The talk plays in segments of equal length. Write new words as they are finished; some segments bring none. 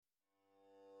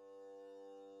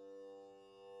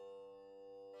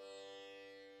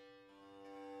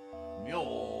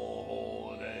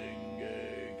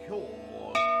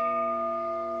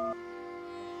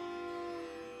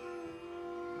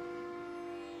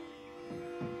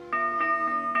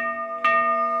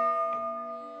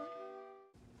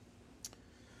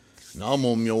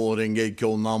Namo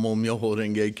MyoHoRenGeKyo, Namo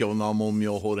MyoHoRenGeKyo, Namo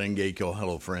MyoHoRenGeKyo.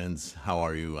 Hello, friends. How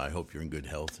are you? I hope you're in good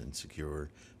health and secure.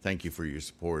 Thank you for your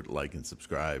support. Like and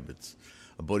subscribe. It's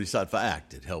a Bodhisattva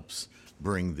act. It helps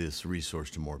bring this resource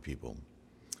to more people.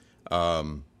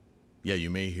 Yeah,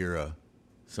 you may hear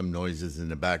some noises in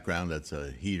the background. That's a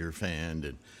heater fan.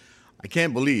 And I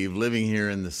can't believe, living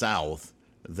here in the South,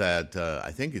 that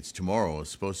I think it's tomorrow, is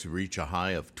supposed to reach a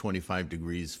high of 25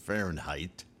 degrees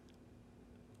Fahrenheit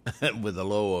with a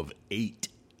low of 8.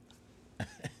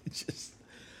 Just,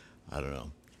 I don't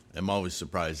know. I'm always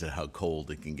surprised at how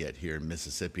cold it can get here in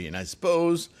Mississippi. And I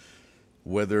suppose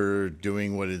weather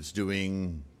doing what it's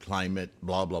doing, climate,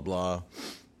 blah, blah, blah,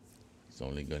 it's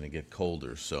only going to get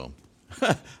colder. So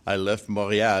I left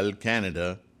Montreal,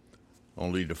 Canada,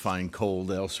 only to find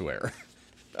cold elsewhere.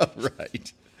 All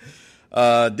right.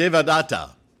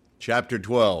 Devadatta, Chapter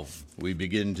 12. We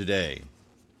begin today.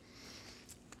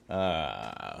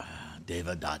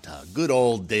 Devadatta. Good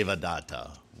old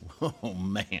Devadatta. Oh,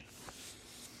 man.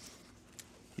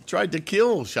 He tried to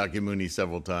kill Shakyamuni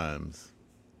several times.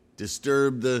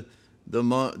 Disturbed the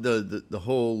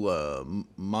whole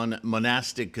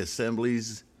monastic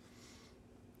assemblies.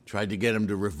 Tried to get him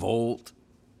to revolt.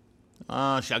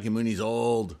 Shakyamuni's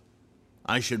old.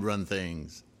 I should run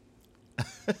things.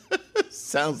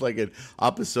 Sounds like an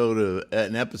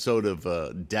episode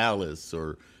of Dallas,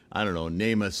 or I don't know,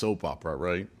 name a soap opera,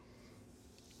 right?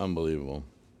 Unbelievable.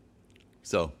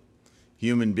 So,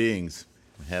 human beings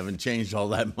haven't changed all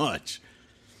that much.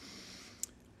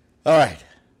 All right.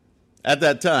 At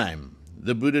that time,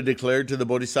 the Buddha declared to the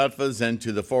Bodhisattvas and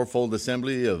to the fourfold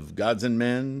assembly of gods and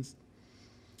men,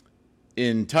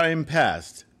 in time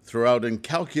past, throughout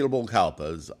incalculable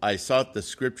kalpas, I sought the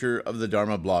scripture of the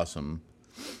Dharma blossom.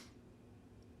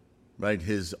 Right,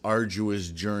 his arduous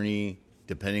journey,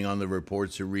 depending on the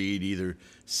reports you read, either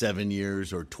 7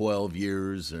 years or 12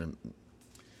 years.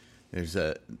 There's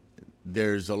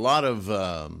a lot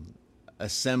of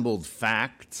assembled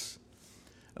facts,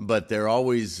 but they're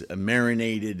always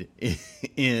marinated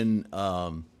in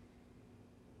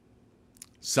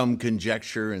some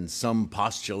conjecture and some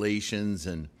postulations,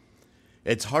 and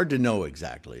it's hard to know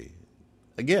exactly.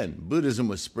 Again, Buddhism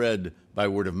was spread by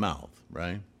word of mouth,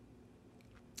 right?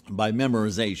 By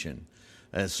memorization.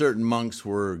 Certain monks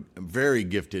were very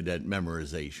gifted at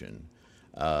memorization.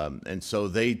 And so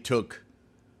they took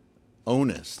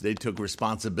onus, they took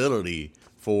responsibility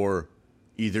for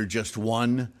either just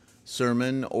one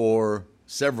sermon or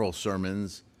several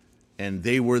sermons, and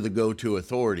they were the go-to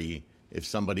authority if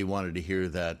somebody wanted to hear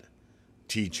that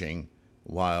teaching,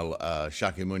 while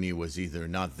Shakyamuni was either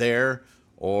not there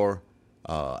or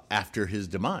after his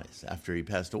demise, after he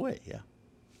passed away, yeah.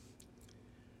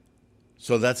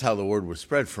 So that's how the word was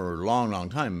spread for a long, long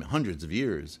time, hundreds of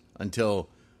years, until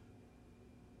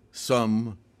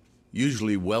some,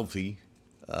 usually wealthy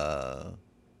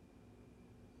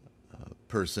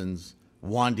persons,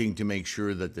 wanting to make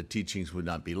sure that the teachings would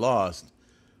not be lost,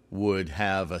 would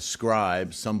have a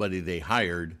scribe, somebody they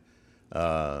hired,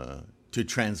 to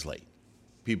translate.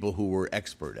 People who were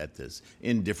expert at this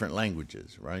in different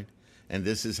languages, right? And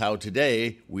this is how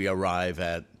today we arrive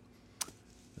at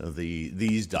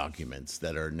these documents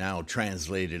that are now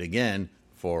translated again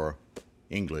for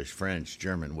English, French,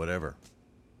 German, whatever.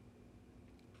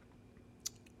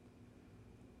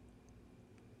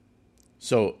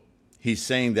 So he's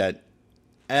saying that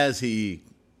as he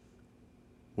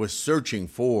was searching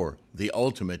for the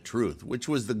ultimate truth, which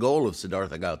was the goal of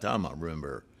Siddhartha Gautama,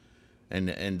 remember,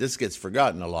 and this gets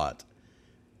forgotten a lot,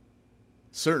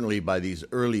 certainly by these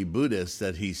early Buddhists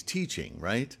that he's teaching,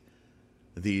 right?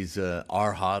 These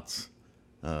Arahants,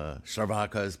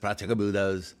 Shravakas,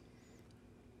 Pratyekabuddhas,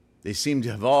 they seem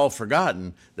to have all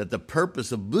forgotten that the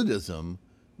purpose of Buddhism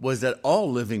was that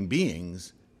all living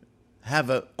beings have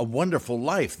a wonderful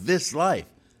life, this life,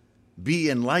 be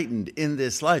enlightened in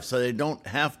this life, so they don't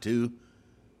have to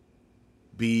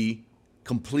be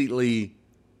completely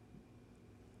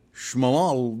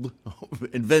schmaled,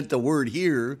 invent the word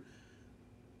here,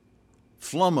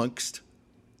 flummoxed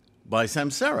by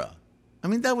samsara. I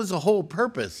mean, that was the whole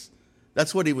purpose.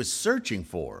 That's what he was searching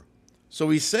for. So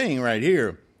he's saying right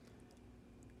here,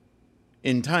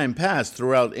 in time past,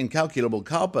 throughout incalculable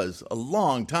kalpas, a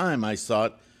long time I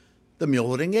sought the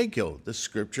MyoHoRenGeKyo, the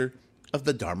scripture of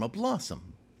the Dharma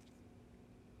blossom.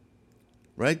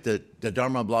 Right? The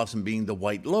Dharma blossom being the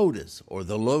white lotus, or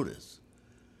the lotus,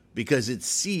 because it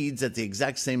seeds at the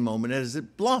exact same moment as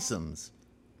it blossoms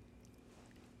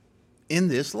in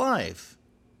this life.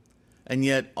 And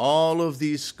yet all of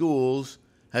these schools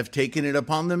have taken it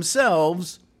upon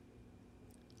themselves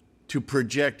to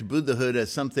project Buddhahood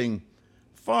as something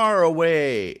far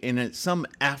away in some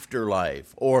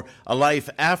afterlife, or a life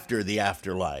after the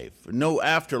afterlife. No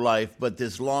afterlife, but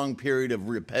this long period of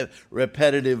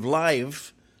repetitive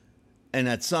life. And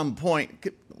at some point,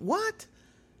 what?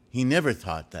 He never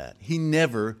taught that. He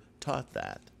never taught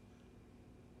that.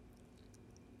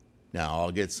 Now,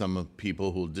 I'll get some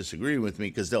people who'll disagree with me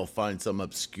because they'll find some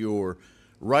obscure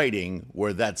writing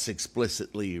where that's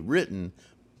explicitly written,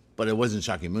 but it wasn't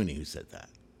Shakyamuni who said that.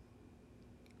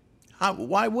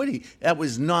 Why would he? That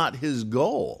was not his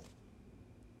goal.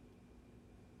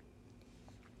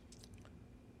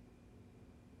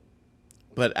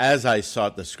 But as I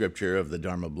sought the scripture of the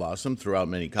Dharma blossom throughout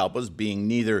many kalpas, being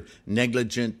neither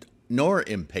negligent nor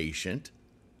impatient,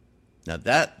 now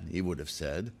that he would have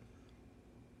said,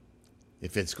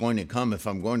 if it's going to come, if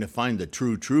I'm going to find the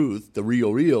true truth, the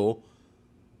real,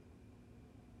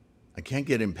 I can't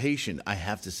get impatient. I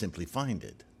have to simply find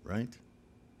it, right?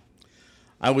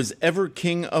 I was ever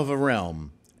king of a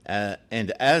realm,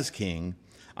 and as king,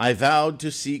 I vowed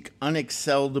to seek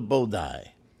unexcelled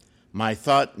Bodhi. My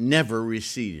thought never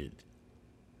receded.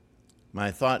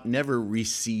 I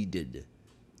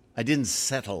didn't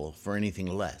settle for anything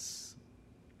less.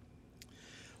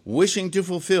 Wishing to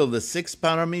fulfill the 6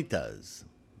 paramitas,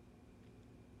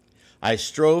 I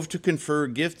strove to confer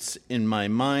gifts in my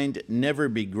mind, never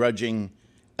begrudging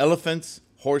elephants,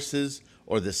 horses,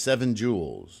 or the 7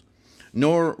 jewels,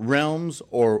 nor realms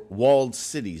or walled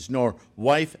cities, nor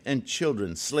wife and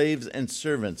children, slaves and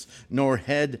servants, nor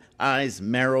head, eyes,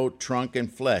 marrow, trunk,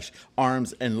 and flesh,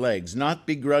 arms and legs, not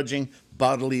begrudging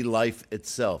bodily life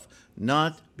itself.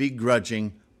 Not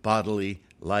begrudging bodily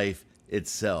life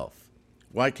itself.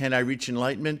 Why can't I reach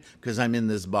enlightenment? Because I'm in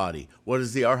this body. What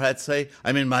does the Arahant say?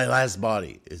 I'm in my last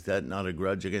body. Is that not a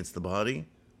grudge against the body?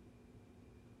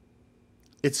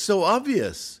 It's so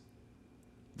obvious.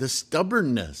 The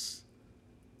stubbornness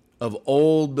of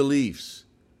old beliefs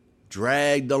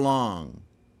dragged along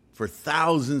for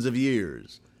thousands of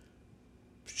years,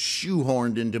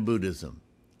 shoehorned into Buddhism.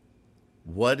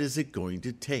 What is it going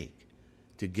to take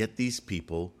to get these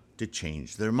people to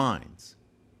change their minds?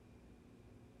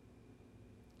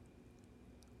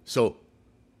 So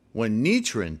when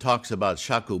Nichiren talks about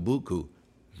shakubuku,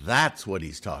 that's what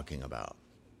he's talking about.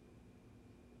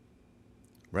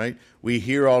 Right? We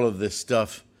hear all of this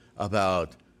stuff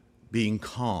about being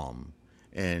calm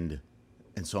and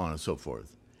so on and so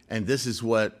forth. And this is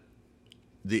what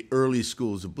the early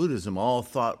schools of Buddhism all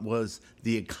thought was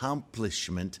the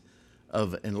accomplishment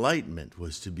of enlightenment,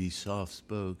 was to be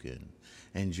soft-spoken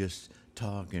and just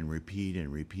talk and repeat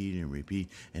and repeat and repeat,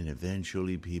 and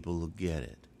eventually people will get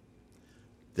it.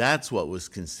 That's what was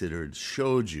considered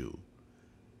shoju.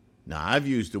 Now, I've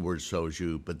used the word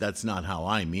shoju, but that's not how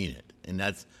I mean it. And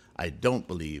that's, I don't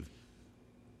believe,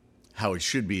 how it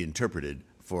should be interpreted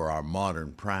for our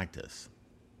modern practice.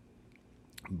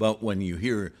 But when you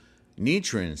hear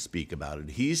Nichiren speak about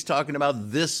it, he's talking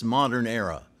about this modern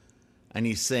era. And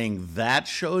he's saying that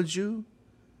shoju,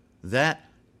 that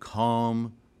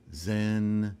calm,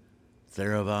 Zen,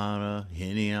 Theravada,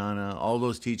 Hinayana, all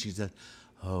those teachings that,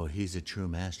 oh, he's a true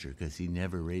master because he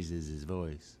never raises his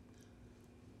voice.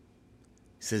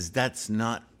 He says that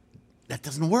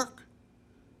doesn't work.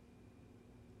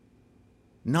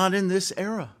 Not in this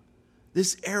era.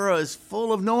 This era is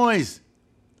full of noise,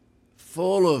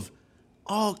 full of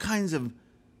all kinds of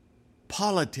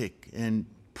politic and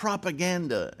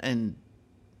propaganda and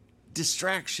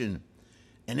distraction.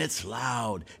 And it's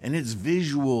loud, and it's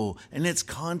visual, and it's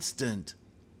constant.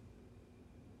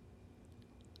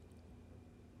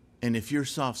 And if you're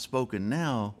soft-spoken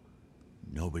now,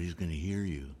 nobody's going to hear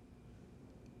you.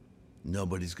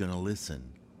 Nobody's going to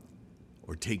listen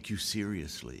or take you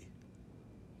seriously.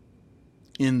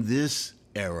 In this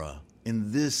era,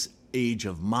 in this age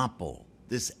of Mapo,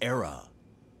 this era,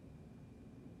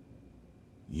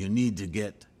 you need to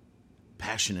get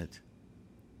passionate.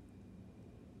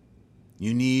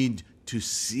 You need to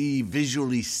see,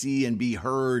 visually see and be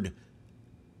heard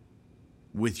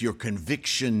with your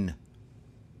conviction,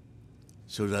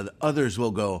 so that others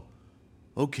will go,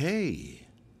 okay,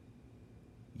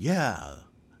 yeah,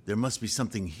 there must be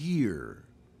something here.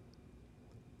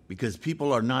 Because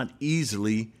people are not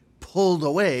easily pulled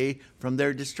away from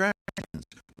their distractions.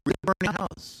 Burning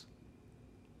house.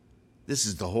 This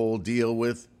is the whole deal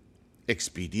with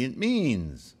expedient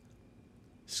means,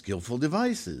 skillful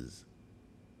devices.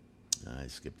 I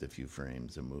skipped a few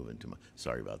frames and moving to my,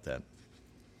 sorry about that.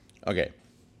 Okay.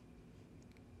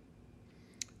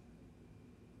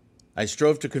 I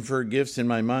strove to confer gifts in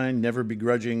my mind, never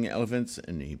begrudging elephants,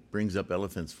 and he brings up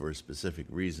elephants for a specific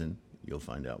reason. You'll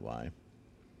find out why.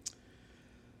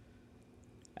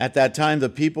 At that time, the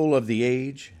people of the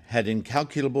age had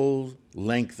incalculable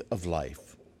length of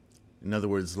life. In other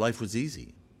words, life was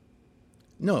easy.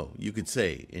 No, you could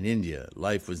say in India,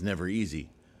 life was never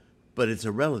easy, but it's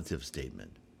a relative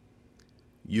statement.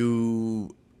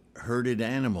 You herded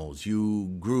animals.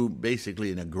 You grew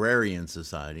basically an agrarian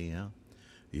society. Yeah?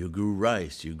 You grew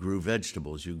rice. You grew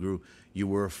vegetables. You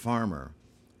were a farmer.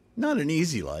 Not an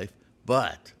easy life,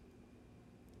 but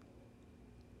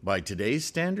by today's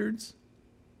standards,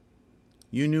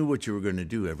 you knew what you were going to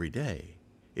do every day.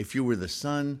 If you were the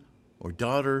son or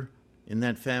daughter in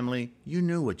that family, you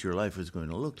knew what your life was going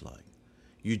to look like.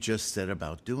 You just set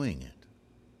about doing it.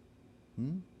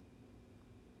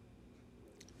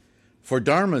 For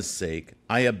Dharma's sake,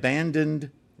 I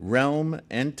abandoned realm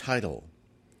and title,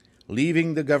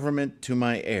 leaving the government to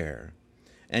my heir,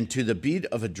 and to the beat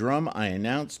of a drum I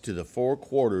announced to the four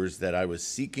quarters that I was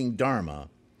seeking Dharma.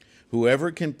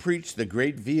 Whoever can preach the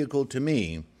great vehicle to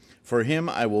me, for him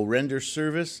I will render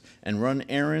service and run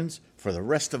errands for the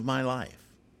rest of my life.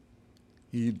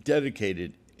 He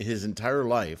dedicated his entire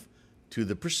life to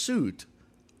the pursuit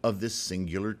of this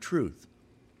singular truth.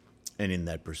 And in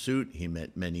that pursuit, he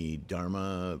met many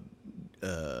Dharma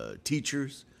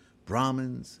teachers,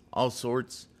 Brahmins, all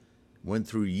sorts, went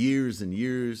through years and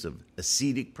years of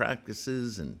ascetic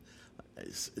practices and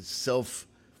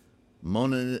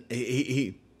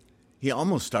he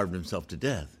almost starved himself to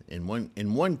death. In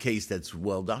one case, that's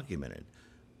well documented.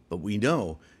 But we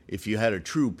know if you had a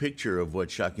true picture of what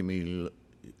Shakyamuni,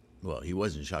 well, he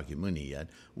wasn't Shakyamuni yet,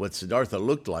 what Siddhartha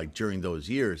looked like during those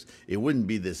years, it wouldn't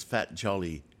be this fat,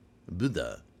 jolly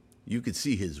Buddha. You could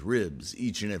see his ribs,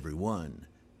 each and every one.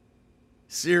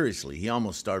 Seriously, he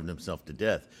almost starved himself to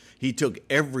death. He took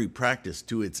every practice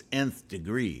to its nth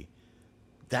degree.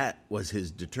 That was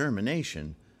his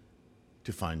determination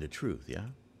to find the truth, yeah?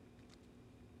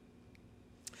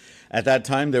 At that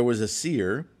time, there was a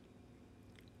seer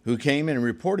who came and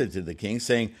reported to the king,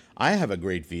 saying, I have a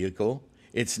great vehicle.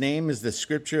 Its name is the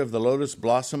scripture of the lotus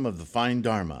blossom of the fine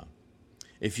Dharma.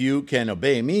 If you can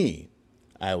obey me,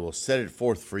 I will set it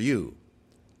forth for you.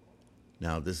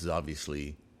 Now, this is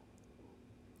obviously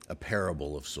a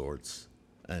parable of sorts,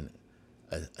 and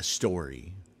a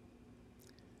story,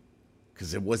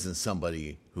 because it wasn't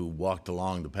somebody who walked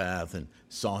along the path and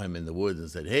saw him in the woods and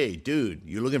said, hey, dude,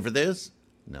 you looking for this?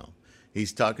 No.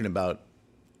 He's talking about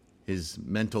his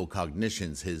mental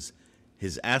cognitions, his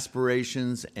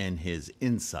aspirations, and his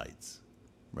insights,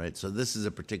 right? So this is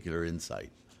a particular insight.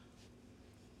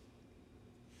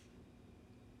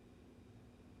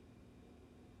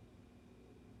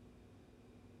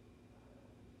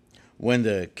 When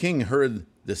the king heard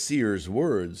the seer's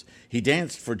words, he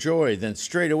danced for joy, then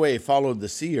straightway followed the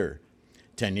seer,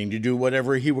 tending to do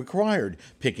whatever he required,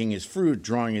 picking his fruit,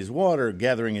 drawing his water,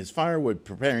 gathering his firewood,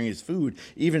 preparing his food,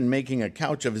 even making a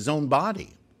couch of his own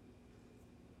body,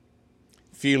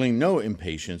 feeling no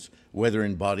impatience, whether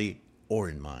in body or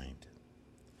in mind.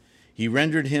 He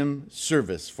rendered him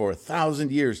service for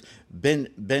 1,000 years,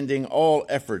 bending all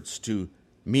efforts to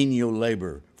menial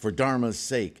labor for Dharma's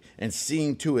sake, and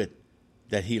seeing to it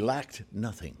that he lacked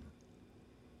nothing.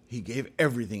 He gave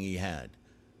everything he had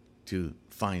to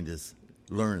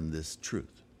learn this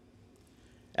truth.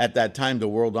 At that time, the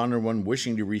world-honored one,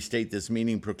 wishing to restate this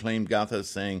meaning, proclaimed Gatha,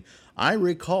 saying, I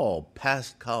recall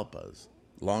past kalpas,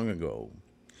 long ago,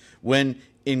 when,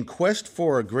 in quest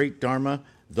for a great Dharma,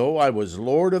 though I was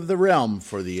lord of the realm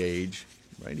for the age,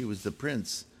 right? He was the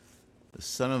prince, the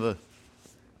son of a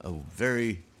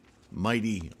very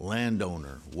mighty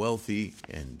landowner, wealthy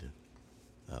and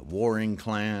warring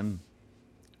clan,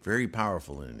 very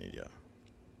powerful in India.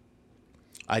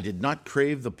 I did not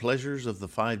crave the pleasures of the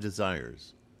 5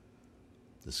 desires,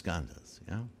 the skandhas,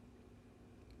 yeah?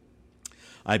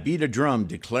 I beat a drum,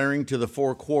 declaring to the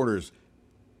 4 quarters,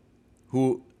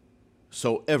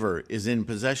 whosoever is in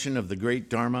possession of the great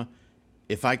Dharma,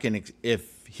 if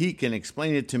he can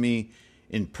explain it to me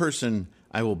in person,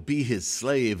 I will be his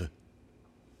slave.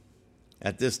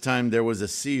 At this time there was a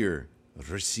seer,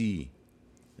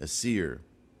 a seer,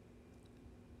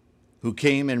 who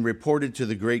came and reported to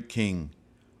the great king,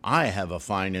 I have a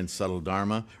fine and subtle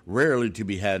Dharma, rarely to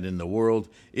be had in the world.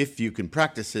 If you can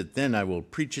practice it, then I will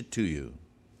preach it to you.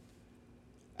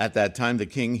 At that time the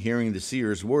king, hearing the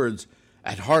seer's words,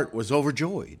 at heart was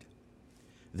overjoyed.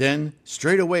 Then,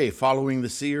 straightway following the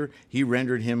seer, he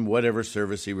rendered him whatever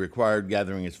service he required,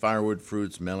 gathering his firewood,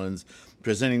 fruits, melons,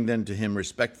 presenting them to him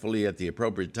respectfully at the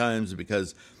appropriate times,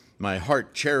 because my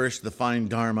heart cherished the fine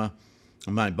Dharma,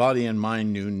 and my body and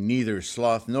mind knew neither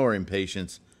sloth nor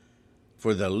impatience.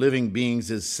 For the living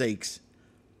beings' sakes,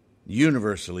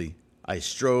 universally, I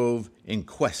strove in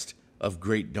quest of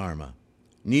great Dharma.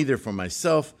 neither for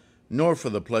myself nor for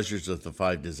the pleasures of the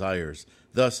five desires.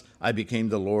 Thus I became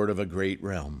the lord of a great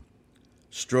realm,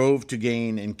 strove to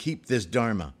gain and keep this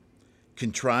dharma,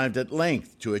 contrived at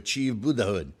length to achieve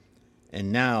Buddhahood,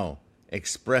 and now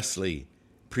expressly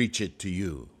preach it to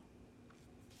you.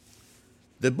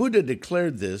 The Buddha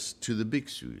declared this to the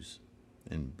bhikshus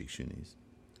and bhikshunis.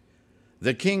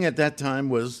 The king at that time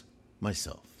was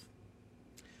myself.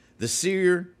 The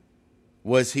seer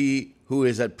was he who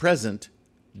is at present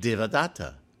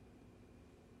Devadatta.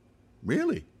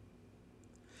 Really?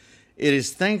 It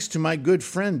is thanks to my good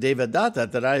friend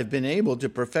Devadatta that I have been able to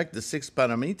perfect the 6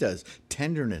 paramitas: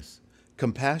 tenderness,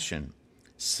 compassion,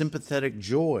 sympathetic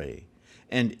joy,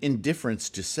 and indifference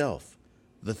to self,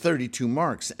 the 32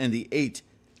 marks and the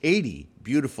 80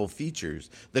 beautiful features,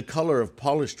 the color of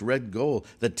polished red gold,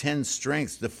 the 10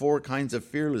 strengths, the 4 kinds of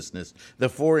fearlessness, the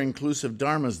 4 inclusive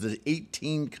dharmas, the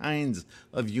 18 kinds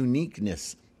of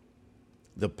uniqueness,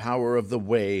 the power of the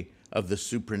way of the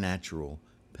supernatural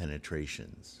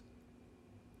penetrations.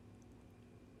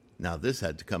 Now, this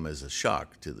had to come as a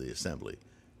shock to the assembly,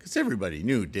 because everybody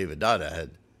knew Devadatta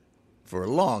had, for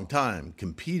a long time,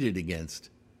 competed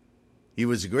against. He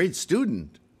was a great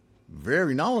student,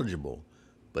 very knowledgeable,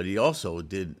 but he also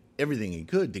did everything he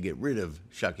could to get rid of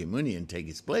Shakyamuni and take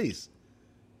his place.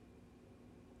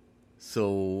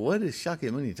 So what is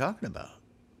Shakyamuni talking about?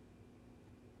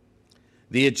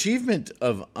 The achievement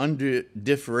of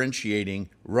undifferentiating,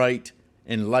 right,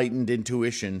 enlightened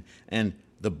intuition and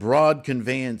the broad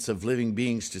conveyance of living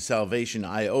beings to salvation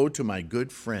I owe to my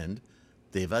good friend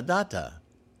Devadatta.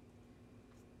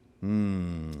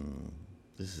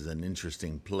 This is an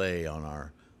interesting play on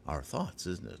our thoughts,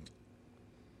 isn't it?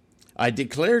 I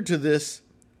declare this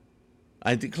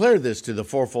to the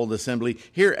fourfold assembly.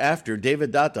 Hereafter,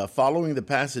 Devadatta, following the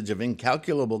passage of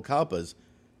incalculable kalpas,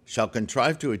 shall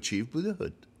contrive to achieve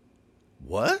Buddhahood.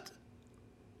 What?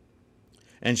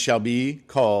 And shall be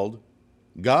called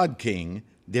God King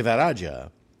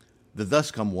Devaraja, the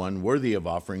thus come one, worthy of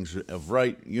offerings of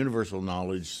right, universal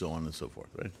knowledge, so on and so forth,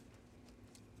 right?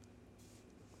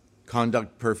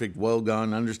 Conduct perfect, well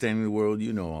gone, understanding the world,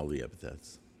 you know all the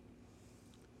epithets.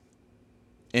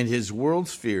 And his world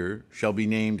sphere shall be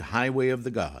named Highway of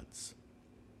the Gods.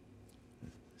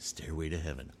 Stairway to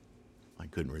Heaven. I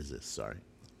couldn't resist, sorry.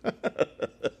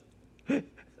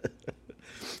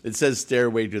 It says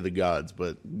Stairway to the Gods,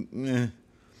 but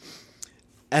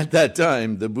At that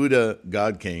time, the Buddha,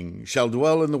 God King, shall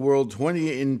dwell in the world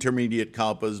 20 intermediate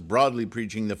kalpas, broadly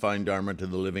preaching the fine dharma to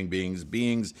the living beings.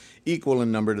 Beings equal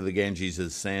in number to the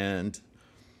Ganges' sand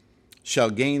shall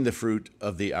gain the fruit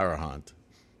of the Arahant.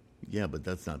 Yeah, but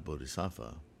that's not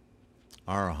Bodhisattva.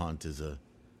 Arahant is a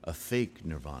fake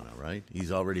nirvana, right?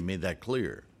 He's already made that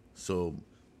clear. So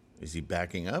is he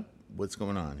backing up? What's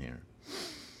going on here?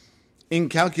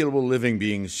 Incalculable living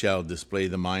beings shall display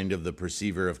the mind of the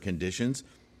perceiver of conditions.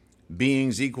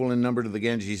 Beings equal in number to the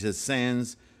Ganges'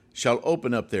 sands shall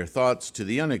open up their thoughts to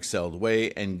the unexcelled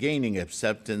way, and gaining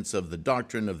acceptance of the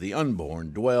doctrine of the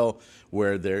unborn, dwell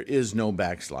where there is no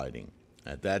backsliding.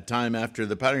 At that time, after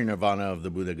the parinirvana of the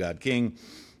Buddha God King,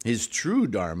 his true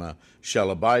dharma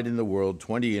shall abide in the world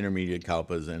 20 intermediate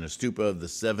kalpas, and a stupa of the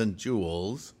 7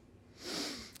 jewels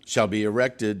shall be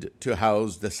erected to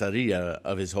house the sarira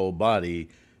of his whole body,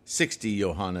 60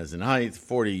 yohanas in height,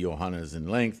 40 yohanas in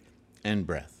length and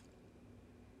breadth.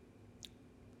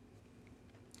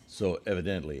 So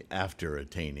evidently, after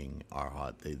attaining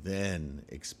Arhat, they then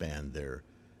expand their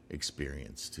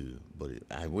experience to Buddha.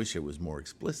 I wish it was more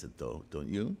explicit, though, don't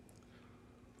you?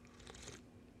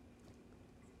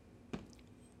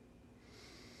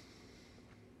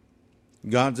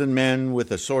 Gods and men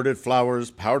with assorted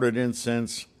flowers, powdered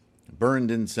incense,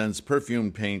 burned incense,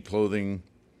 perfumed paint, clothing,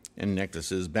 and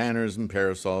necklaces, banners and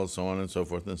parasols, so on and so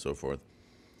forth and so forth.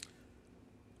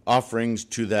 Offerings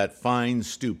to that fine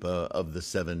stupa of the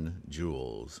 7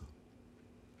 jewels.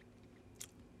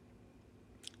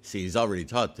 See, he's already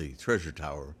taught the treasure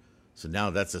tower, so now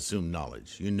that's assumed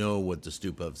knowledge. You know what the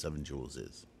stupa of 7 jewels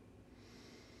is.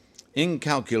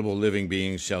 Incalculable living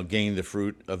beings shall gain the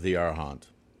fruit of the Arahant.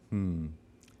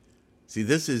 See,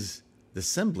 this is the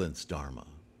semblance dharma,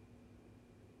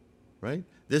 right?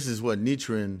 This is what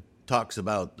Nichiren talks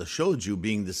about, the shoju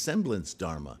being the semblance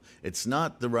dharma. It's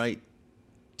not the right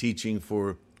teaching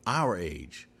for our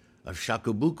age of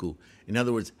shakubuku. In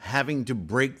other words, having to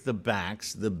break the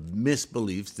backs, the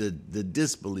misbeliefs, the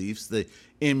disbeliefs, the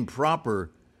improper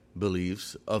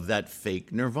beliefs of that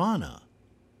fake nirvana.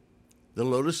 The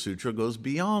Lotus Sutra goes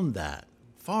beyond that,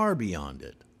 far beyond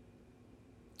it.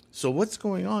 So what's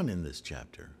going on in this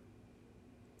chapter?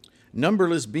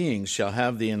 Numberless beings shall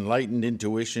have the enlightened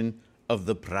intuition of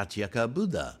the Pratyeka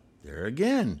Buddha. There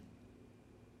again.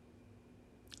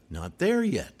 Not there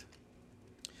yet.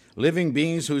 Living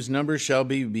beings whose number shall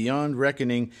be beyond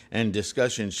reckoning and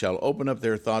discussion shall open up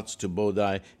their thoughts to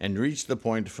Bodhi and reach the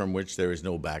point from which there is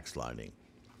no backsliding.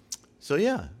 So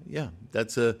yeah,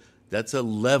 that's a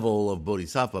level of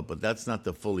Bodhisattva, but that's not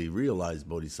the fully realized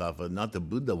Bodhisattva, not the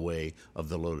Buddha way of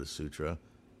the Lotus Sutra.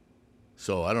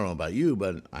 So I don't know about you,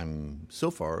 but I'm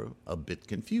so far a bit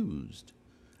confused,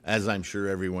 as I'm sure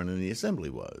everyone in the assembly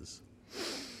was.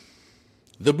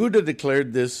 The Buddha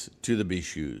declared this to the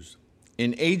bhikshus.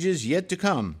 In ages yet to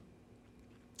come,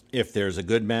 if there's a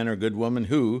good man or good woman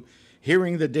who,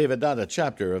 hearing the Devadatta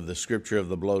chapter of the scripture of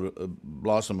the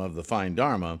blossom of the fine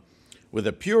Dharma, with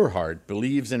a pure heart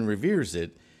believes and reveres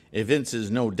it,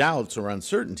 evinces no doubts or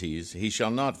uncertainties, he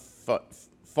shall not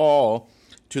fall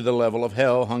to the level of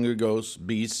hell, hungry ghosts,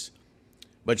 beasts,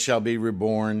 but shall be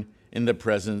reborn in the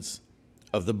presence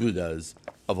of the Buddhas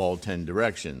of all 10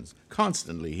 directions,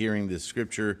 constantly hearing this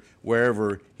scripture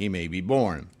wherever he may be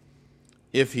born.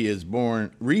 If he is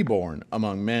reborn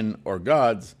among men or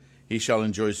gods, he shall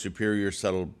enjoy superior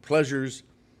subtle pleasures.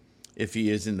 If he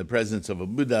is in the presence of a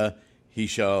Buddha, he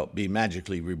shall be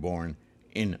magically reborn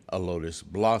in a lotus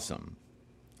blossom.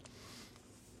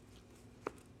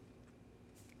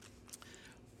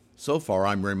 So far,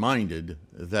 I'm reminded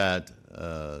that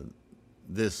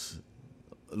this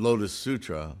Lotus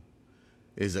Sutra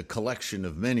is a collection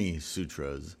of many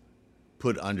sutras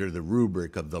put under the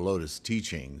rubric of the Lotus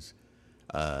teachings,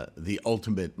 the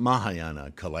ultimate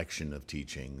Mahayana collection of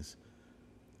teachings,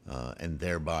 and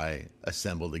thereby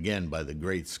assembled again by the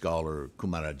great scholar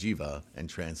Kumarajiva and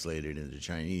translated into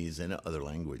Chinese and other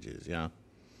languages. Yeah.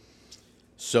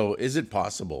 So is it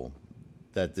possible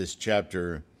that this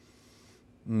chapter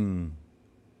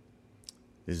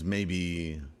is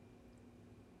maybe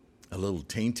a little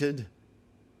tainted?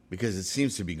 Because it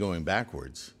seems to be going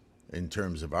backwards in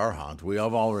terms of Arahant. We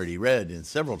have already read in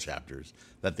several chapters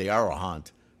that the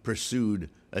Arahant pursued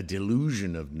a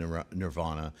delusion of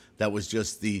nirvana that was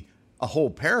just a whole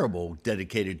parable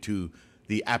dedicated to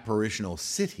the apparitional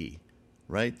city,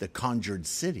 right? The conjured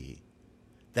city.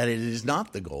 That it is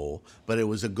not the goal, but it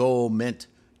was a goal meant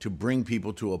to bring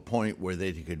people to a point where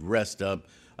they could rest up,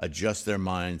 adjust their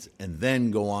minds, and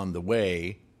then go on the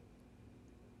way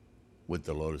with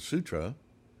the Lotus Sutra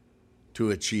to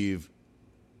achieve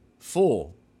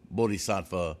full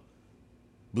Bodhisattva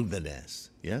Buddha-ness.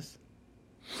 Yes?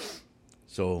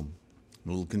 So, I'm a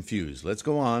little confused. Let's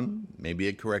go on. Maybe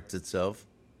it corrects itself.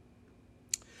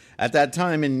 At that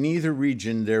time, in neither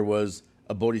region there was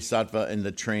a Bodhisattva in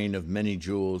the train of many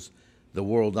jewels, the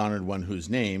world-honored one whose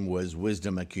name was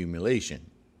wisdom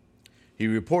accumulation. He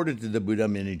reported to the Buddha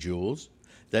many jewels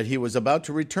that he was about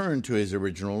to return to his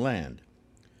original land.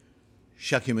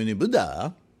 Shakyamuni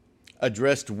Buddha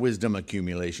addressed wisdom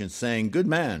accumulation, saying, "Good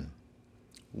man,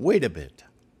 wait a bit.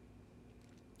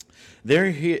 There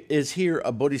is here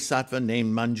a bodhisattva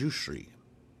named Manjushri,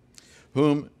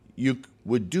 whom you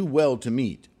would do well to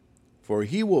meet, for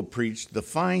he will preach the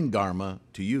fine Dharma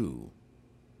to you,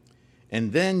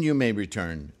 and then you may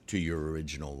return to your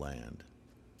original land."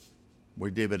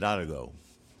 Where'd Devadatta go?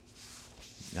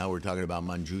 Now we're talking about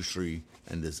Manjushri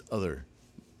and this other.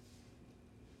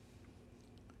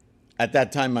 At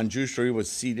that time, Manjushri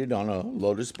was seated on a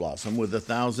lotus blossom with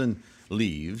 1,000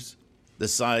 leaves, the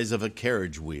size of a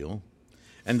carriage wheel,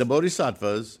 and the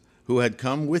bodhisattvas who had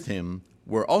come with him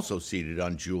were also seated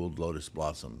on jeweled lotus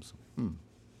blossoms,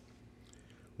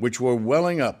 which were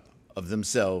welling up of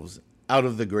themselves out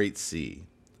of the great sea,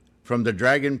 from the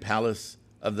dragon palace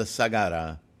of the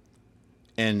Sagara,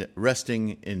 and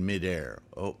resting in midair.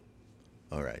 Oh,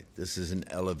 all right, this is an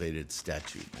elevated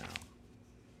statue now.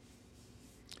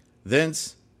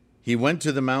 Thence he went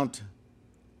to the mount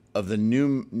of the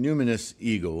numinous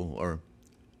eagle, or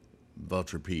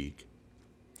vulture peak,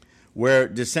 where,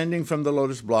 descending from the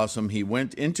lotus blossom, he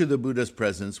went into the Buddha's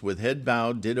presence with head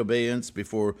bowed, did obeisance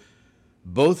before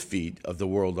both feet of the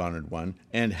world-honored one,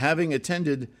 and having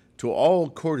attended to all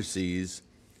courtesies,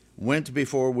 went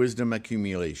before wisdom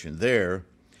accumulation. There,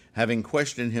 having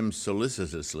questioned him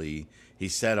solicitously, he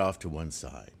sat off to one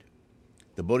side.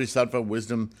 The Bodhisattva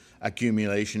wisdom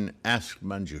accumulation asked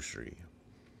Manjushri,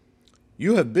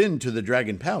 "You have been to the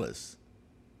dragon palace.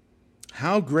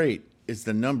 How great is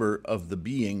the number of the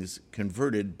beings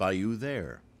converted by you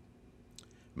there?"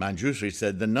 Manjushri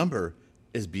said, "The number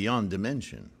is beyond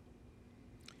dimension.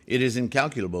 It is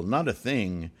incalculable, not a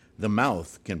thing the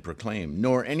mouth can proclaim,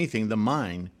 nor anything the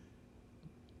mind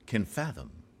can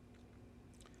fathom.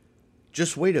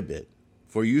 Just wait a bit,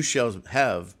 for you shall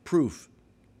have proof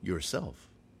yourself."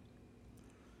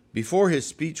 Before his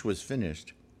speech was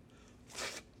finished,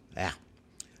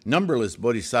 Numberless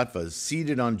bodhisattvas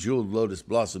seated on jeweled lotus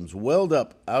blossoms welled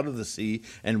up out of the sea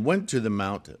and went to the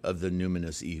mount of the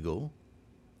numinous eagle,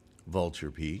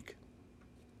 Vulture Peak,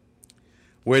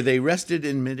 where they rested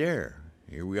in midair.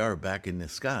 Here we are back in the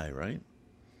sky, right?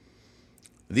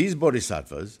 These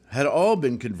bodhisattvas had all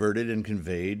been converted and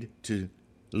conveyed to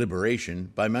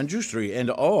liberation by Manjushri, and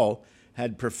all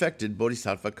had perfected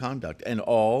bodhisattva conduct, and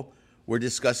all were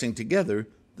discussing together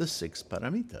the 6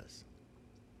 paramitas.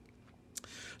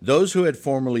 Those who had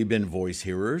formerly been voice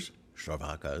hearers,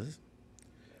 Shravakas,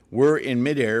 were in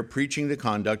midair preaching the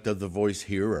conduct of the voice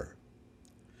hearer.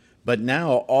 But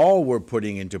now all were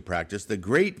putting into practice the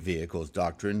great vehicle's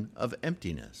doctrine of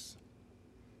emptiness.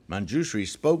 Manjushri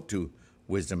spoke to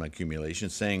wisdom accumulation,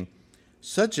 saying,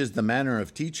 "Such is the manner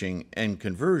of teaching and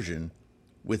conversion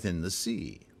within the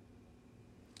sea."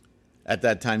 At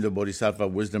that time, the Bodhisattva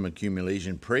wisdom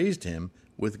accumulation praised him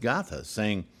with gatha,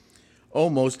 saying, "O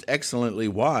most excellently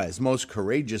wise, most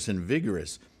courageous and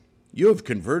vigorous, you have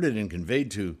converted and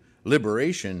conveyed to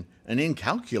liberation an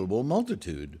incalculable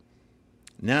multitude.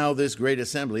 Now this great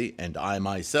assembly, and I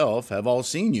myself, have all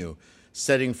seen you,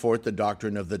 setting forth the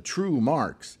doctrine of the true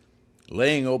marks,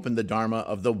 laying open the dharma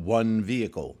of the one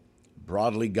vehicle,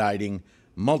 broadly guiding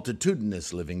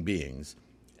multitudinous living beings,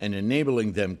 and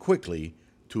enabling them quickly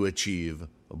to achieve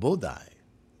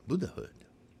Buddhahood."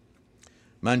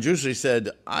 Manjushri said,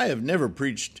 "I have never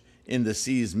preached in the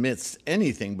sea's midst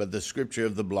anything but the scripture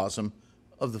of the blossom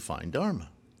of the fine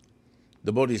Dharma."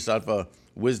 The Bodhisattva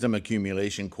wisdom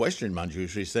accumulation questioned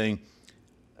Manjushri, saying,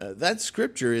 "That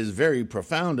scripture is very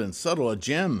profound and subtle, a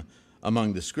gem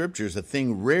among the scriptures, a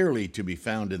thing rarely to be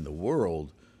found in the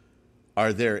world.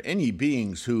 Are there any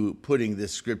beings who, putting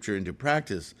this scripture into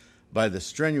practice by the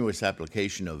strenuous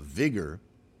application of vigor,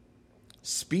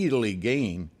 speedily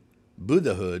gain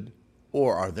Buddhahood,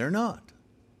 or are there not?"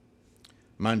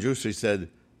 Manjushri said,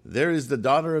 "There is the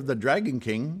daughter of the Dragon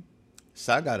King,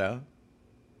 Sagara,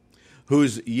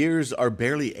 whose years are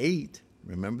barely 8.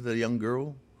 Remember the young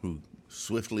girl who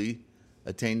swiftly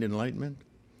attained enlightenment?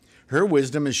 Her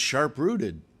wisdom is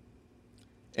sharp-rooted,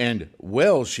 and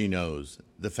well she knows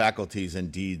the faculties and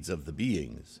deeds of the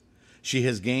beings. She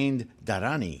has gained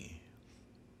Dharani,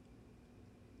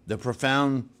 the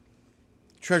profound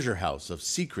treasure house of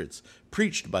secrets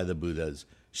preached by the Buddhas.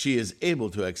 She is able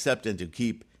to accept and to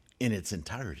keep in its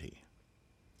entirety.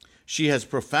 She has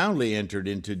profoundly entered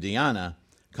into dhyana,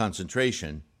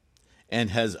 concentration, and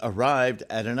has arrived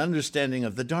at an understanding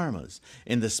of the dharmas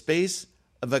in the space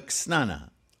of a ksnana,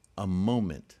 a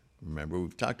moment." Remember,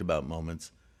 we've talked about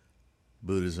moments.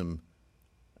 Buddhism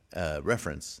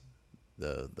Reference,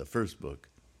 the first book,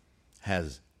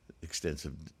 has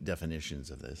extensive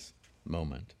definitions of this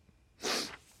moment.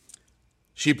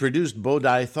 She produced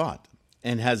Bodhi thought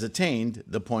and has attained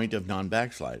the point of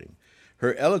non-backsliding.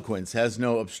 Her eloquence has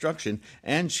no obstruction,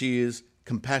 and she is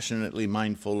compassionately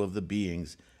mindful of the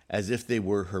beings as if they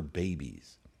were her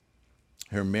babies.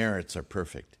 Her merits are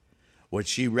perfect. What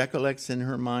she recollects in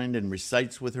her mind and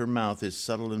recites with her mouth is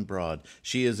subtle and broad.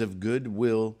 She is of good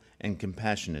will and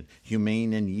compassionate,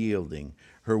 humane and yielding.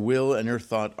 Her will and her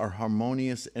thought are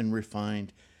harmonious and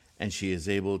refined, and she is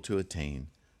able to attain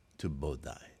to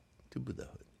Bodhi, to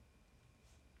Buddhahood.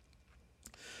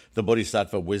 The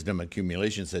Bodhisattva wisdom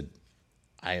accumulation said,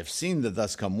 "I have seen the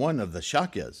thus come one of the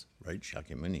Shakyas," right,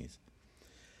 Shakyamunis,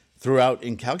 "throughout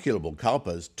incalculable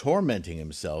kalpas, tormenting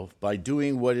himself by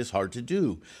doing what is hard to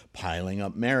do, piling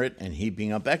up merit and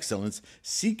heaping up excellence,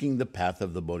 seeking the path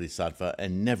of the Bodhisattva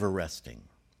and never resting.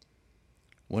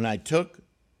 When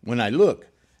I look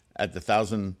at the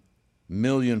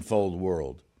 1,000,000,000-fold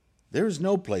world, there is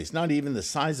no place, not even the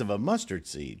size of a mustard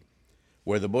seed,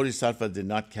 where the Bodhisattva did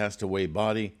not cast away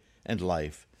body and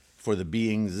life for the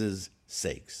beings'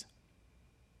 sakes.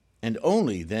 And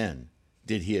only then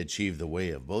did he achieve the way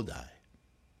of Bodhi."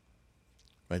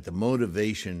 Right, the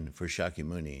motivation for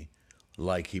Shakyamuni,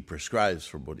 like he prescribes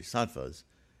for bodhisattvas,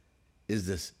 is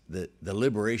this the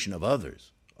liberation of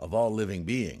others, of all living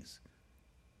beings.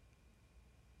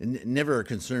 Never a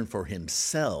concern for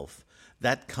himself.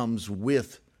 That comes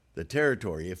with the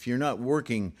territory. If you're not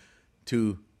working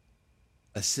to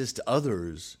assist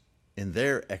others in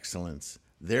their excellence,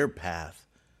 their path,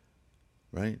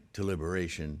 right, to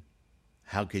liberation,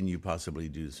 how can you possibly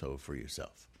do so for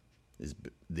yourself? Is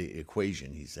the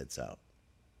equation he sets out.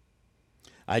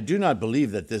 "I do not believe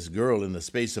that this girl, in the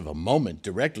space of a moment,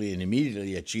 directly and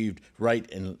immediately achieved right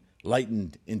and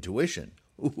enlightened intuition."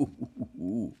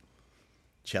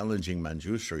 Challenging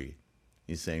Manjushri.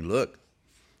 He's saying, look,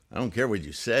 I don't care what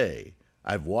you say.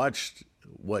 I've watched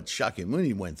what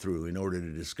Shakyamuni went through in order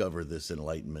to discover this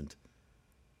enlightenment.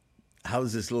 how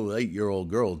does this little 8-year-old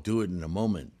girl do it in a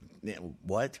moment?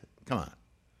 What? Come on.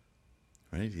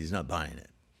 Right? He's not buying it.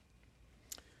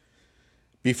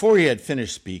 Before he had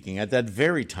finished speaking, at that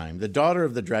very time, the daughter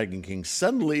of the Dragon King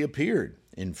suddenly appeared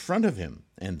in front of him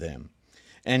and them,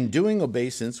 and doing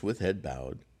obeisance with head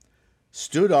bowed,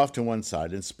 stood off to one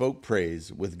side and spoke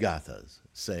praise with gathas,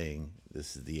 saying,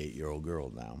 this is the 8-year-old girl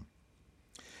now,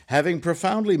 having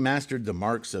profoundly mastered the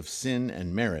marks of sin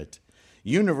and merit,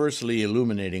 universally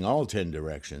illuminating all 10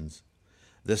 directions,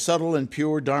 the subtle and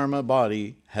pure Dharma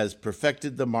body has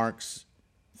perfected the marks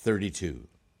 32.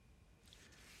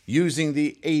 Using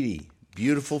the 80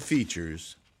 beautiful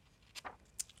features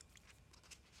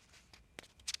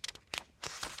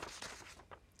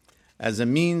as a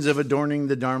means of adorning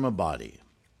the Dharma body,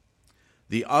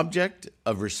 the object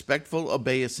of respectful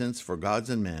obeisance for gods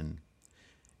and men,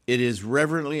 it is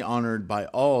reverently honored by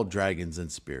all dragons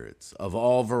and spirits of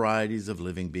all varieties of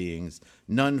living beings.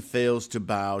 None fails to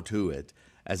bow to it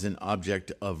as an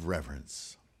object of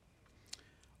reverence.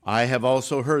 I have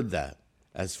also heard that,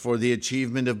 as for the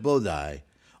achievement of Bodhi,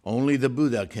 only the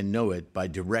Buddha can know it by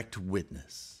direct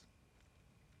witness.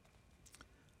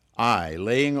 I,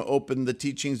 laying open the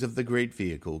teachings of the great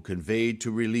vehicle, conveyed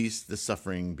to release the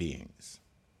suffering beings.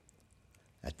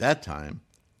 At that time,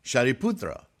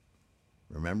 Sariputra,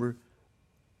 remember,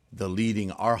 the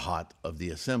leading Arahant of the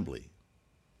assembly,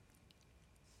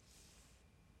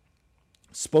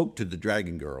 spoke to the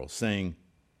dragon girl, saying,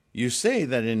 you say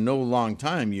that in no long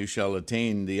time you shall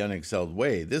attain the unexcelled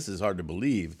way. This is hard to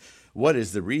believe. What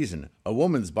is the reason? A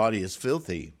woman's body is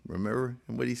filthy. Remember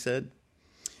what he said?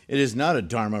 It is not a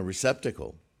Dharma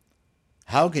receptacle.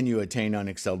 How can you attain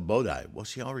unexcelled Bodhi? Well,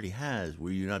 she already has.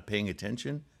 Were you not paying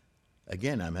attention?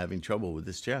 Again, I'm having trouble with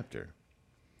this chapter.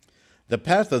 The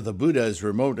path of the Buddha is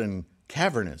remote and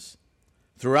cavernous.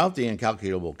 Throughout the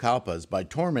incalculable kalpas, by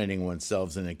tormenting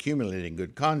oneself and accumulating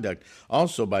good conduct,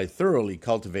 also by thoroughly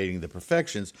cultivating the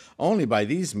perfections, only by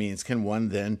these means can one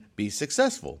then be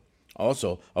successful.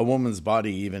 Also, a woman's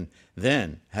body even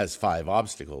then has 5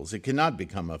 obstacles. It cannot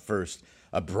become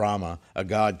a Brahma, a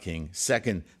god king;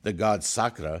 second, the god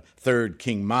Sakra; third,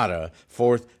 King Mara;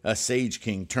 fourth, a sage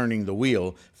king turning the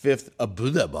wheel; fifth, a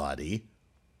Buddha body.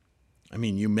 I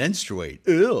mean, you menstruate.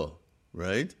 Ew,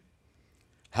 right?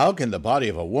 How can the body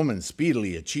of a woman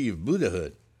speedily achieve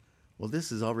Buddhahood? Well,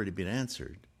 this has already been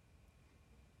answered.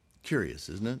 Curious,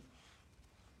 isn't it?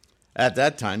 At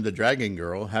that time, the dragon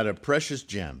girl had a precious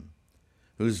gem,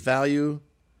 whose value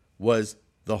was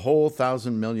the whole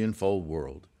 1,000,000,000-fold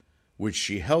world, which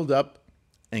she held up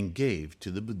and gave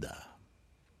to the Buddha.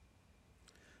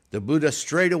 The Buddha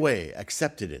straightway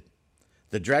accepted it.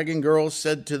 The dragon girl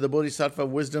said to the Bodhisattva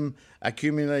wisdom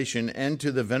accumulation and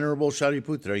to the venerable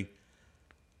Sariputra,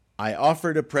 I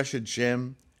offered a precious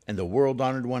gem, and the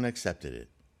world-honored one accepted it.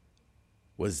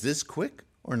 Was this quick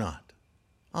or not?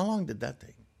 How long did that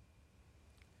take?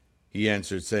 He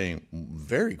answered, saying,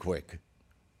 very quick,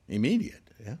 immediate.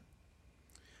 Yeah.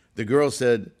 The girl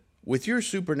said, with your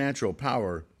supernatural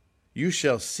power, you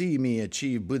shall see me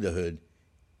achieve Buddhahood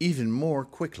even more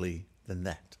quickly than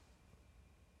that.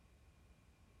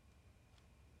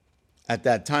 At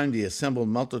that time, the assembled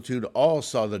multitude all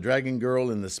saw the dragon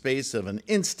girl in the space of an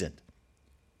instant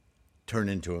turn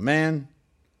into a man,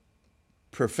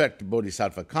 perfect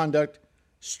bodhisattva conduct,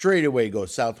 straightway go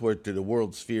southward to the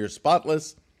world sphere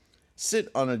spotless, sit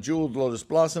on a jeweled lotus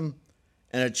blossom,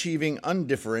 and achieving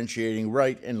undifferentiating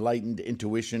right enlightened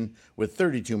intuition with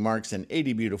 32 marks and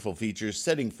 80 beautiful features,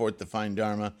 setting forth the fine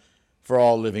Dharma for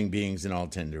all living beings in all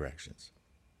 10 directions.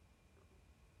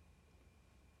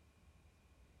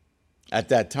 At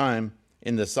that time,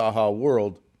 in the Saha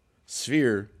world,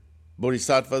 sphere,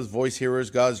 bodhisattvas, voice hearers,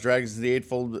 gods, dragons, the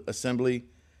Eightfold Assembly,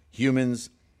 humans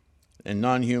and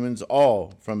non-humans,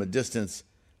 all from a distance,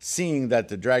 seeing that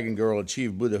the dragon girl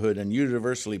achieved Buddhahood and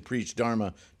universally preached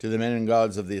Dharma to the men and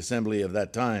gods of the assembly of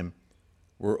that time,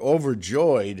 were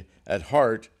overjoyed at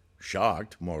heart,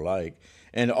 shocked, more like,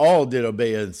 and all did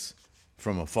obeisance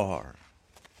from afar.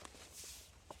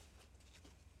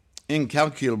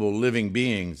 Incalculable living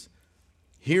beings,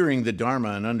 hearing the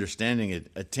Dharma and understanding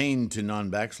it, attained to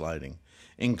non-backsliding.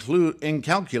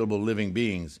 Incalculable living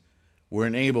beings were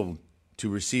enabled to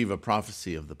receive a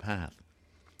prophecy of the path.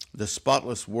 The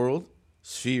spotless world,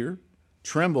 sphere,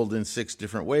 trembled in 6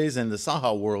 different ways, and the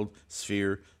Saha world,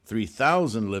 sphere,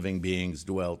 3,000 living beings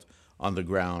dwelt on the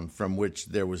ground from which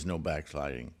there was no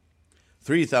backsliding.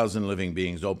 3,000 living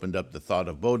beings opened up the thought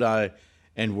of Bodhi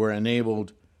and were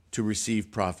enabled to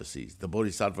receive prophecies, the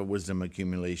Bodhisattva wisdom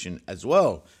accumulation, as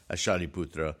well as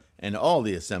Shariputra, and all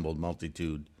the assembled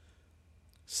multitude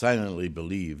silently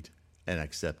believed and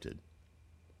accepted.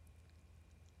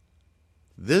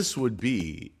 This would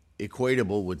be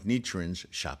equatable with Nichiren's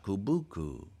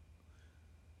shakubuku.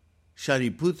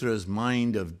 Sariputra's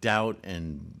mind of doubt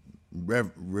and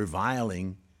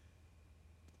reviling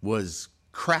was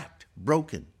cracked,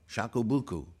 broken,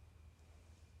 shakubuku.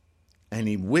 And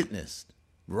he witnessed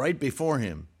right before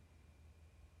him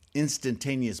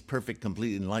instantaneous, perfect,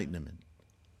 complete enlightenment.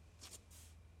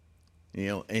 You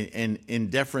know, and in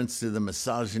deference to the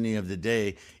misogyny of the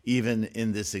day, even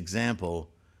in this example,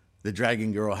 the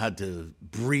dragon girl had to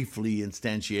briefly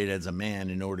instantiate as a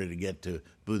man in order to get to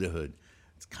Buddhahood.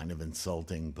 It's kind of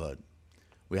insulting, but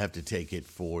we have to take it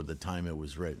for the time it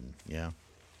was written, yeah?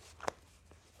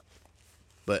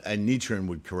 And Nichiren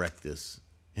would correct this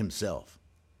himself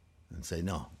and say,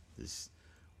 no,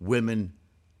 women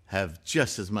have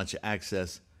just as much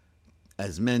access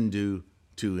as men do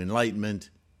to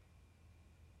enlightenment.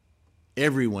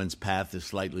 Everyone's path is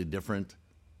slightly different,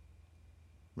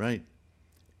 right?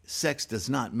 Sex does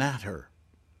not matter.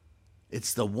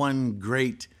 It's the one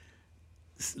great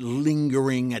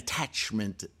lingering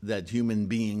attachment that human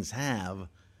beings have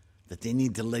that they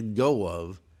need to let go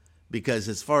of, because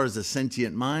as far as a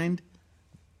sentient mind,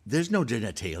 there's no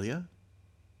genitalia.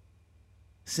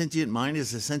 Sentient mind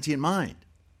is a sentient mind.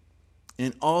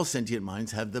 And all sentient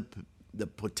minds have the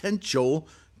potential,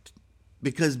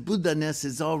 because Buddha-ness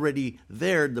is already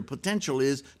there, the potential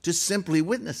is to simply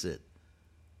witness it,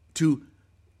 to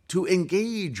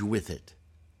engage with it.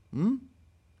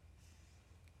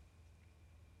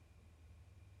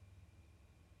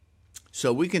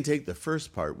 So we can take the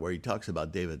first part where he talks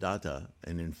about Devadatta,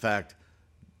 and in fact,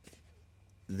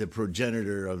 the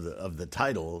progenitor of the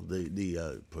title,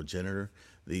 the progenitor,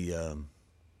 the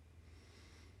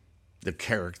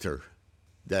character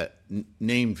that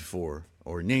named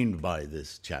by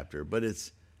this chapter, but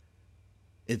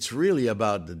it's really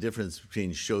about the difference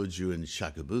between Shoju and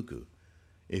Shakubuku.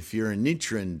 If you're a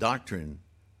Nichiren doctrine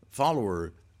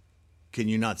follower, can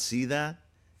you not see that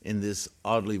in this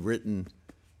oddly written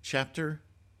chapter?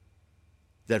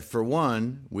 That for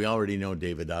one, we already know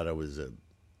Devadatta was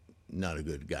not a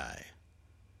good guy.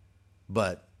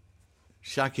 But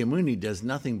Shakyamuni does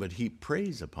nothing but heap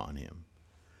praise upon him.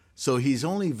 So he's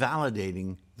only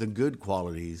validating the good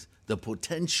qualities, the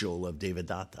potential of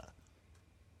Devadatta.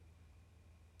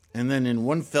 And then in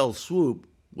one fell swoop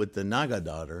with the Naga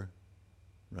daughter,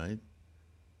 right,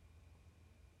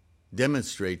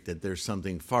 demonstrate that there's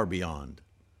something far beyond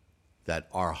that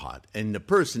Arahant, and the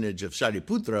personage of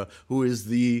Sariputra, who is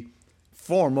the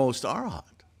foremost Arahant.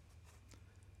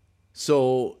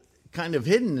 So kind of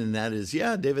hidden in that is,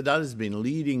 Devadatta's been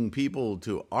leading people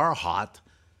to Arahant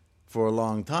for a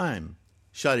long time.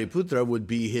 Sariputra would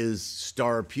be his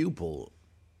star pupil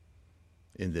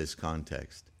in this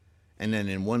context. And then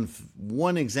in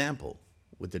one example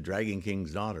with the Dragon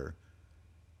King's daughter,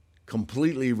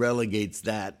 completely relegates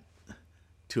that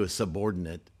to a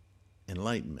subordinate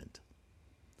enlightenment.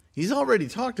 He's already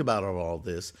talked about all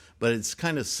this, but it's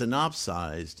kind of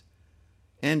synopsized.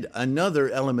 And another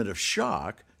element of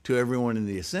shock to everyone in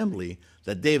the assembly,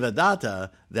 that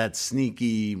Devadatta, that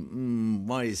sneaky,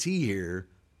 why is he here,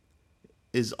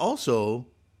 is also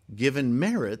given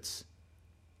merits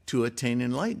to attain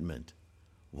enlightenment.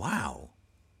 Wow.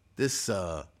 This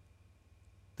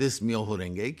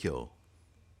MyoHoRenGeKyo,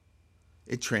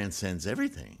 it transcends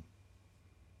everything.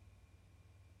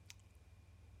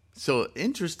 So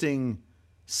interesting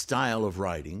style of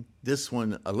writing. This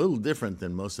one a little different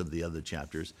than most of the other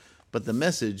chapters, but the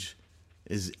message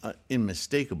is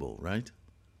unmistakable, right?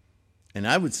 And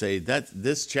I would say that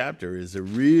this chapter is a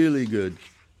really good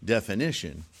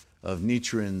definition of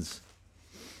Nichiren's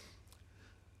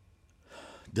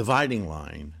dividing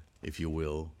line, if you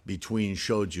will, between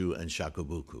Shoju and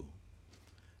Shakubuku.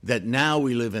 That now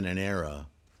we live in an era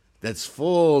that's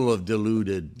full of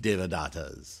deluded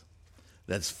Devadattas,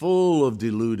 that's full of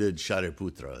deluded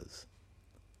Sariputras,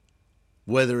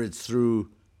 whether it's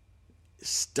through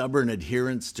stubborn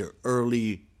adherence to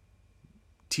early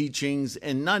teachings,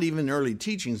 and not even early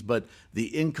teachings, but the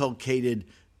inculcated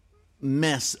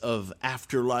mess of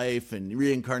afterlife and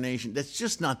reincarnation. That's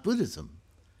just not Buddhism.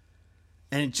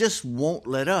 And it just won't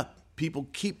let up. People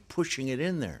keep pushing it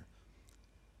in there.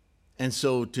 And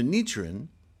so to Nichiren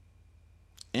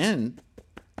and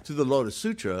to the Lotus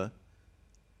Sutra,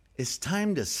 it's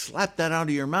time to slap that out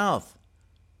of your mouth.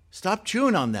 Stop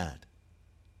chewing on that.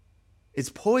 It's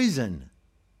poison.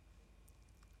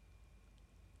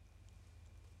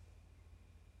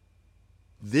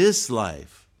 This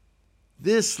life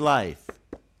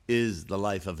is the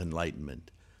life of enlightenment.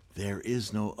 There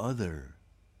is no other.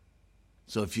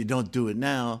 So if you don't do it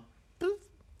now, poof,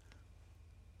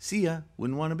 see ya,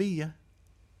 wouldn't want to be ya.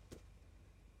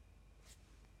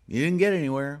 You didn't get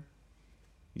anywhere.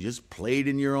 You just played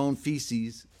in your own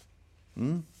feces.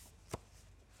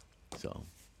 So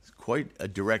it's quite a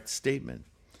direct statement.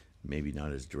 Maybe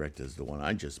not as direct as the one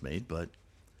I just made, but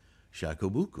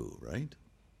shakobuku, right?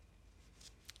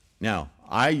 Now,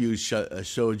 I use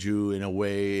shoju in a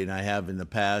way, and I have in the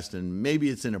past, and maybe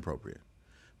it's inappropriate,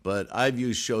 but I've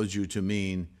used shoju to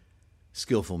mean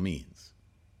skillful means.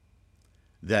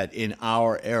 That in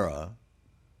our era,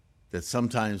 that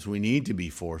sometimes we need to be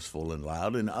forceful and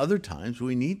loud, and other times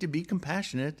we need to be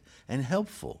compassionate and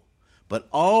helpful, but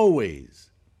always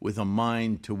with a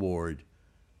mind toward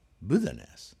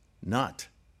Buddha-ness, not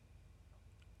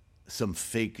some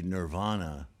fake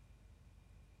nirvana,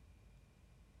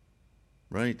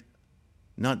 right?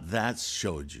 Not that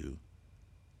shoju,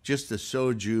 just the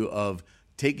shoju of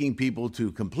taking people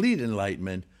to complete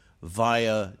enlightenment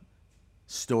via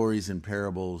stories and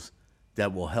parables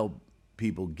that will help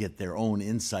people get their own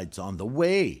insights on the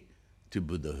way to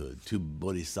Buddhahood, to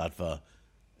Bodhisattva,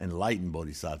 enlightened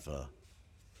Bodhisattva,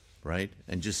 right?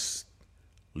 And just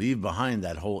leave behind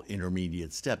that whole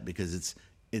intermediate step, because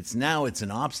it's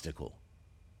an obstacle.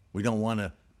 We don't want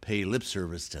to pay lip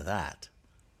service to that,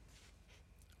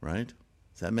 right?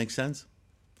 Does that make sense?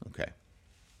 Okay.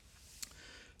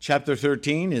 Chapter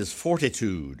 13 is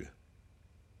fortitude.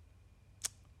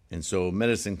 And so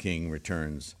Medicine King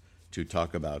returns to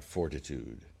talk about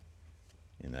fortitude.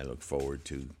 And I look forward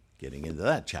to getting into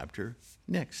that chapter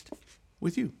next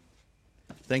with you.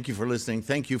 Thank you for listening.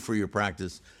 Thank you for your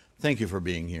practice. Thank you for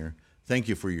being here. Thank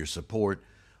you for your support.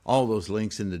 All those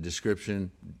links in the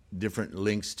description, different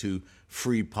links to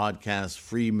free podcasts,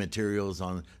 free materials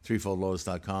on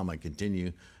threefoldlotus.com. I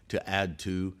continue to add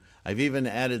to. I've even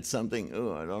added something.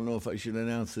 I don't know if I should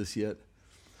announce this yet.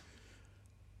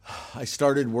 I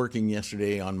started working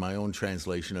yesterday on my own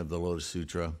translation of the Lotus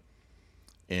Sutra.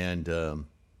 And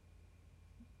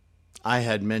I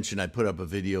had mentioned, I put up a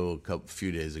video a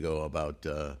few days ago about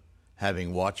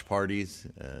having watch parties,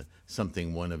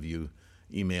 something one of you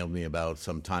emailed me about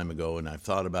some time ago, and I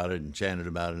thought about it and chanted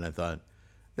about it, and I thought,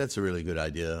 that's a really good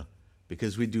idea,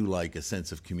 because we do like a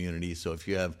sense of community. So if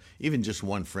you have even just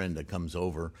one friend that comes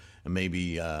over, and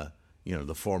maybe,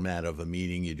 the format of a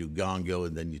meeting, you do gongo,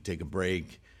 and then you take a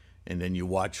break, and then you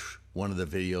watch one of the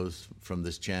videos from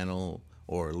this channel,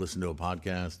 or listen to a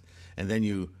podcast, and then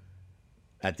you,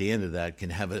 at the end of that, can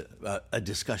have a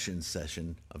discussion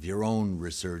session of your own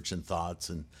research and thoughts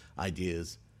and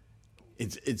ideas.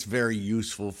 It's very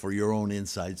useful for your own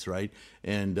insights, right?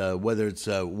 And whether it's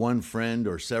one friend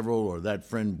or several, or that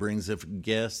friend brings a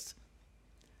guest,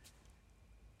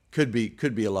 could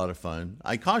be a lot of fun.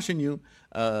 I caution you,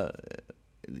 as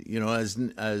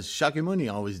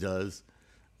Shakyamuni always does,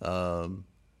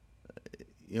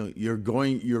 you're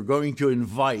going to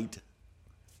invite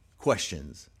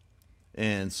questions.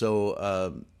 And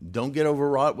so don't get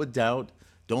overwrought with doubt.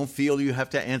 Don't feel you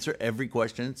have to answer every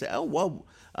question. Say,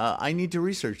 I need to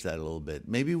research that a little bit.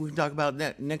 Maybe we can talk about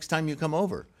that next time you come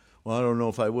over. Well, I don't know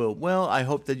if I will. Well, I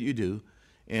hope that you do.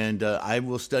 And I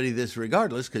will study this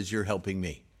regardless, because you're helping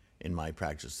me in my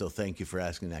practice. So thank you for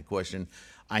asking that question.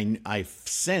 I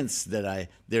sense that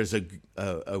there's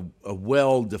a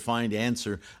well-defined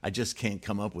answer. I just can't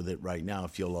come up with it right now.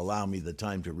 If you'll allow me the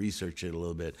time to research it a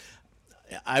little bit,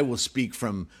 I will speak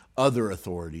from other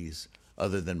authorities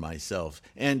other than myself.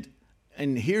 And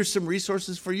here's some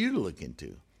resources for you to look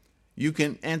into. You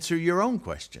can answer your own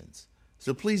questions.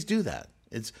 So please do that.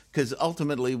 It's because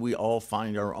ultimately we all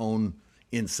find our own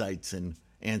insights and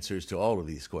answers to all of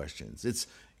these questions. It's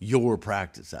your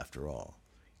practice, after all.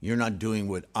 You're not doing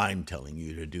what I'm telling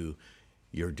you to do.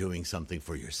 You're doing something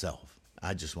for yourself.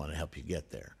 I just want to help you get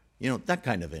there. That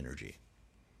kind of energy.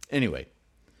 Anyway,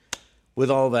 with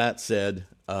all that said,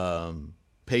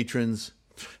 patrons,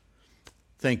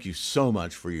 thank you so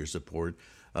much for your support.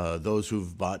 Those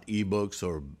who've bought ebooks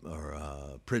or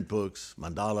print books,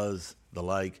 mandalas, the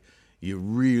like, you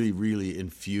really, really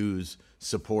infuse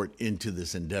support into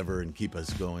this endeavor and keep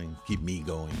us going, keep me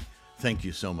going. Thank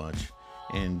you so much.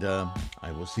 And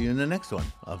I will see you in the next one,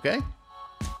 okay?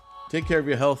 Take care of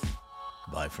your health.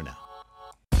 Bye for now.